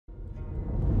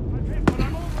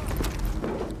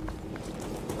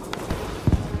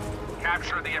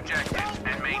Capture the objectives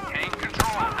and maintain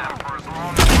control of them for as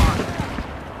long as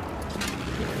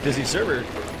possible. Busy server.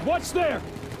 What's there?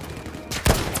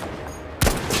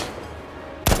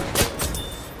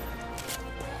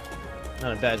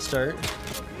 Not a bad start.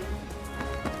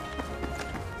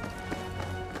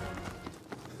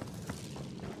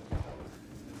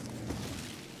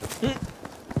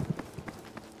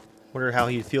 Wonder how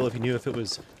he'd feel if he knew if it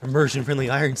was immersion-friendly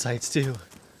iron sights too.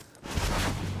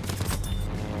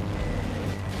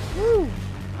 Woo!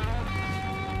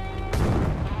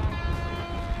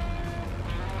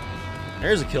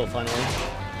 There's a kill finally.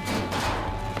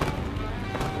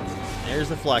 There's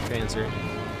the flak dancer.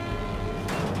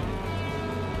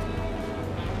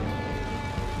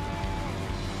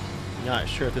 Not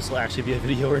sure if this will actually be a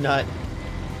video or not.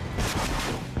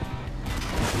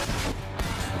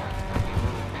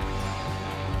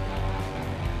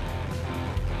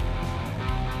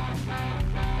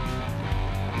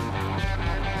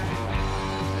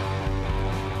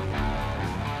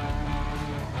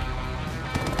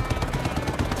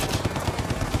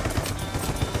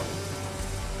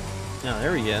 Oh,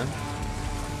 there we go.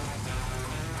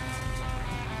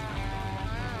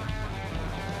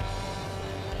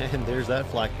 And there's that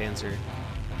flak dancer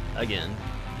again.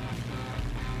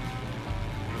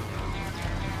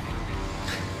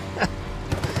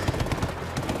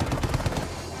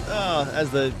 Oh, as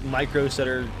the micro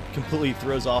setter completely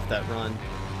throws off that run.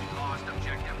 Lost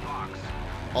objective box.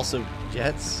 Also,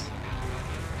 jets.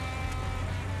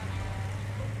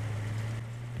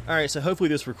 Alright, so hopefully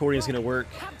this recording is going to work.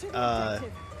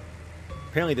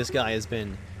 Apparently this guy has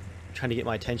been trying to get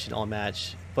my attention all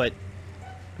match, but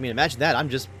I mean, imagine that. I'm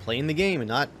just playing the game and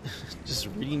not just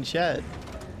reading chat.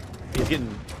 He's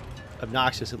getting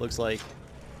obnoxious, it looks like.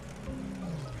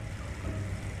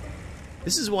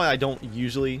 This is why I don't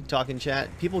usually talk in chat.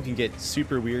 People can get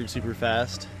super weird super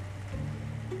fast.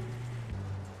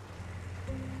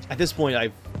 At this point,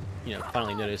 I've,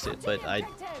 finally noticed it, but I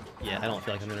don't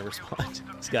feel like I'm gonna respond.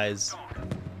 This guy is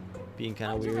being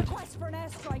kind of weird. Request for an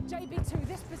airstrike, JB2,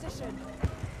 this position.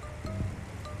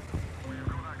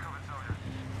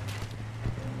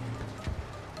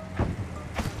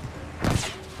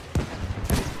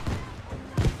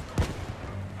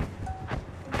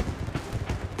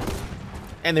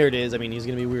 And there it is. I mean, he's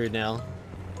gonna be weird now.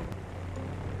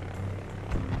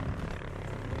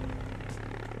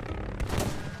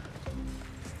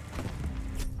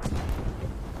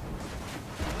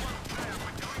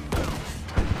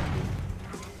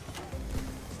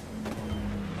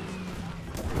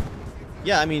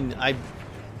 Yeah, I mean, I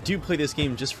do play this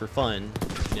game just for fun.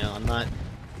 I'm not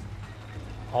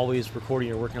always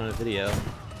recording or working on a video.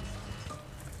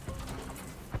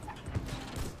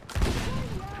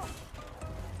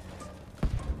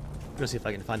 Go see if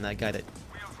I can find that guy that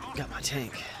got my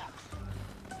tank.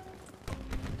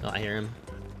 Oh, I hear him.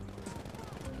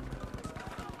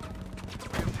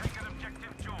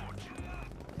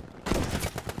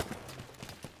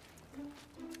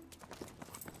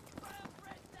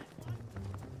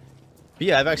 But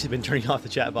yeah, I've actually been turning off the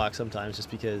chat box sometimes just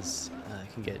because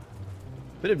it can get a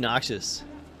bit obnoxious.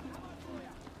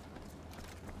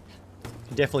 You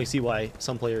can definitely see why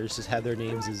some players just have their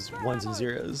names as ones and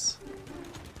zeros.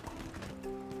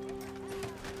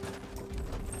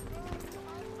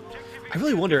 I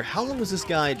really wonder, how long was this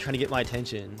guy trying to get my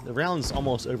attention? The round's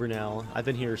almost over now. I've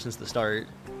been here since the start.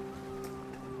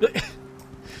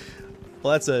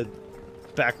 Well, that's a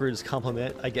backwards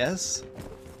compliment, I guess.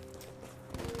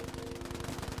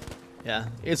 Yeah,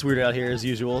 it's weird out here as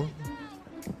usual.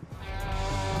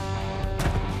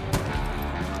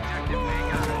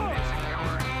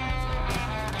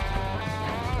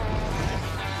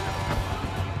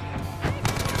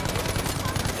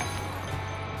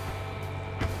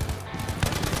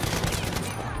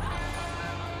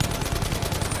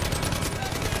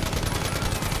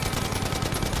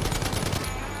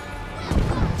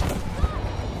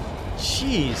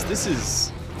 Jeez, this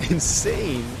is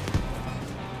insane.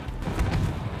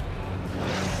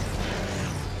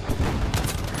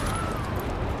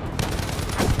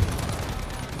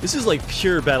 This is like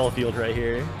pure Battlefield right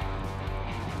here.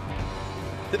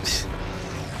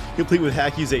 Complete with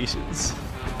accusations.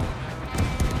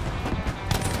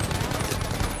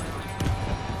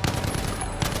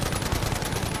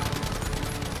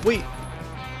 Wait,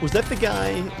 was that the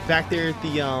guy back there at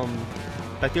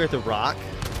the rock?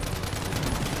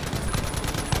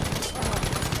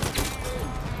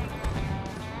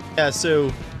 Yeah, so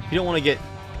if you don't want to get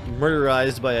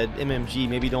murderized by an MMG,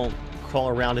 maybe don't crawl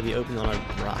around in the open on a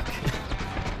rock.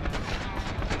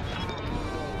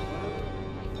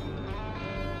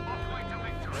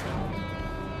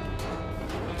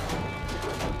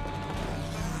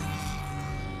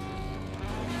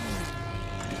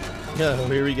 Oh,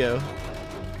 here we go.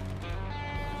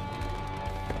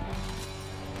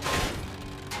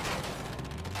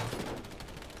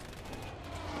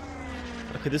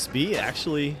 What could this be?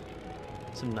 Actually,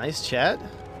 some nice chat?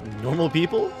 Normal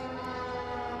people?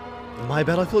 My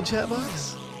Battlefield chat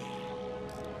box?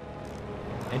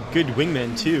 And good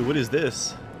wingmen too. What is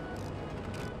this?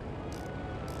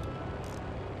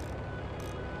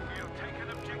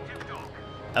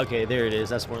 Okay, there it is.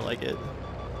 That's more like it.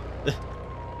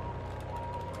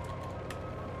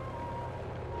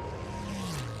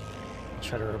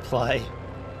 Try to reply.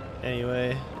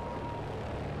 Anyway.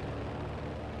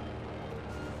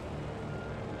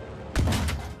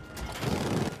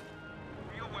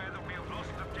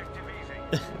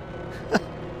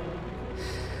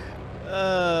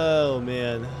 Oh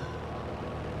man.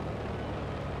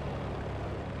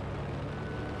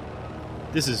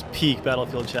 This is peak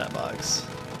Battlefield chat box.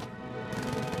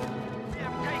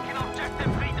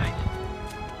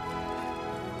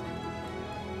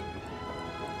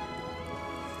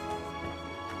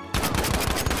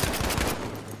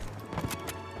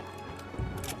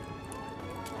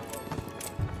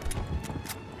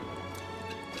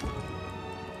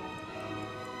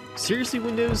 Seriously,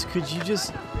 Windows, could you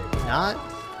just not?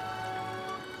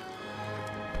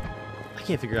 I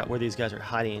can't figure out where these guys are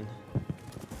hiding.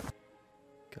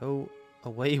 Go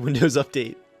away, Windows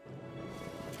Update.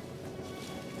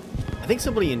 I think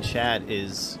somebody in chat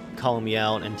is calling me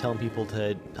out and telling people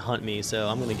to hunt me, so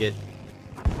I'm gonna get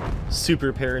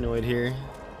super paranoid here.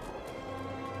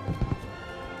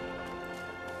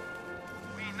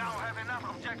 We now have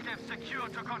enough objectives secure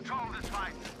to control this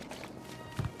fight.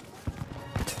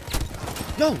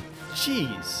 No!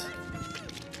 Jeez!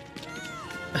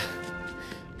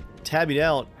 Tabbied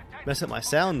out. Messed up my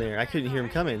sound there. I couldn't hear him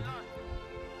coming.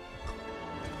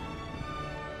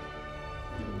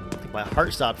 I think my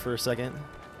heart stopped for a second.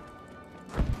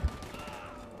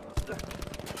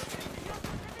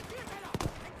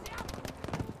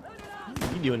 What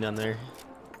are you doing down there?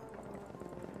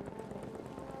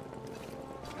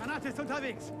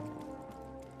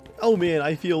 Oh man,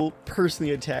 I feel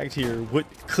personally attacked here. What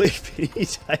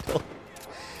clickbait title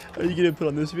are you gonna put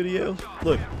on this video?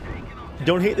 Look,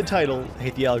 don't hate the title,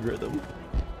 hate the algorithm.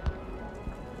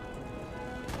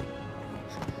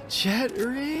 Chat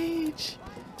rage.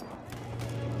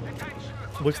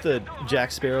 What's the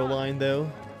Jack Sparrow line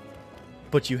though?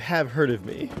 But you have heard of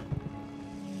me.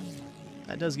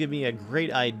 That does give me a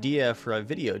great idea for a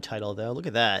video title though. Look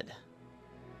at that.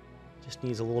 Just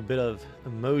needs a little bit of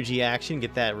emoji action,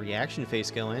 get that reaction face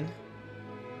going.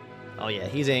 Oh yeah,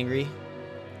 he's angry.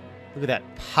 Look at that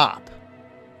pop.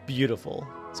 Beautiful.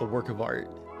 It's a work of art.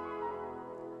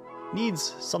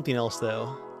 Needs something else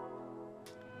though.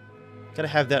 Gotta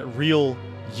have that real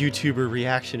YouTuber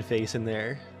reaction face in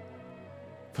there.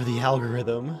 For the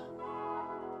algorithm.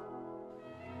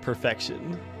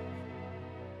 Perfection.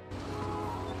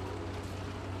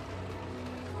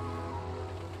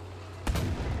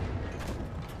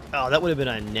 Oh, that would have been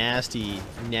a nasty,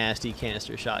 nasty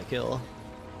canister shot kill.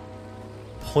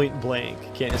 Point blank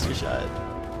canister shot.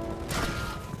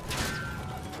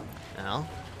 Ow.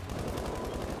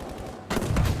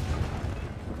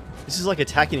 This is like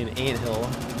attacking an anthill.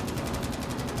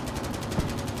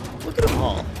 Look at them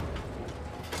all.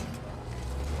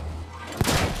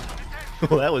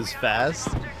 Oh, that was fast.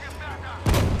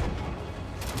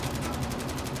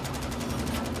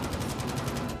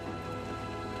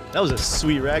 That was a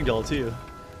sweet ragdoll too,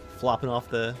 flopping off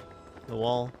the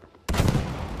wall.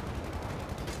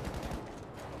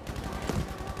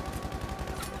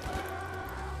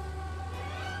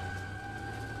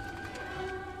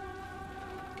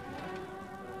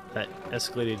 That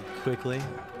escalated quickly.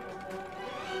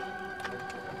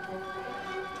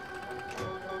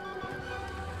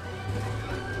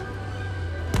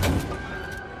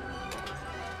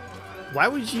 Why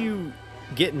would you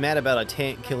get mad about a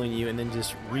tank killing you and then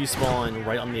just respawn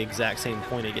right on the exact same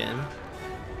point again?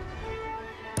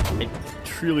 I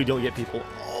truly don't get people.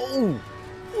 Oh!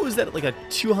 What was that, like a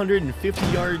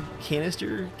 250-yard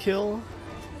canister kill?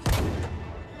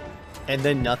 And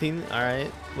then nothing?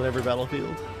 Alright, whatever,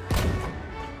 Battlefield.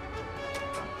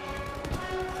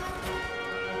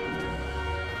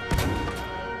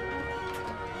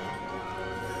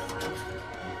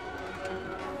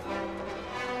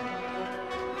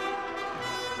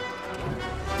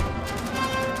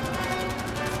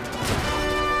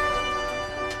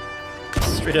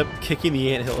 Straight up kicking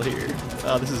the anthill here.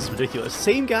 Oh, this is ridiculous.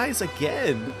 Same guys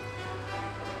again.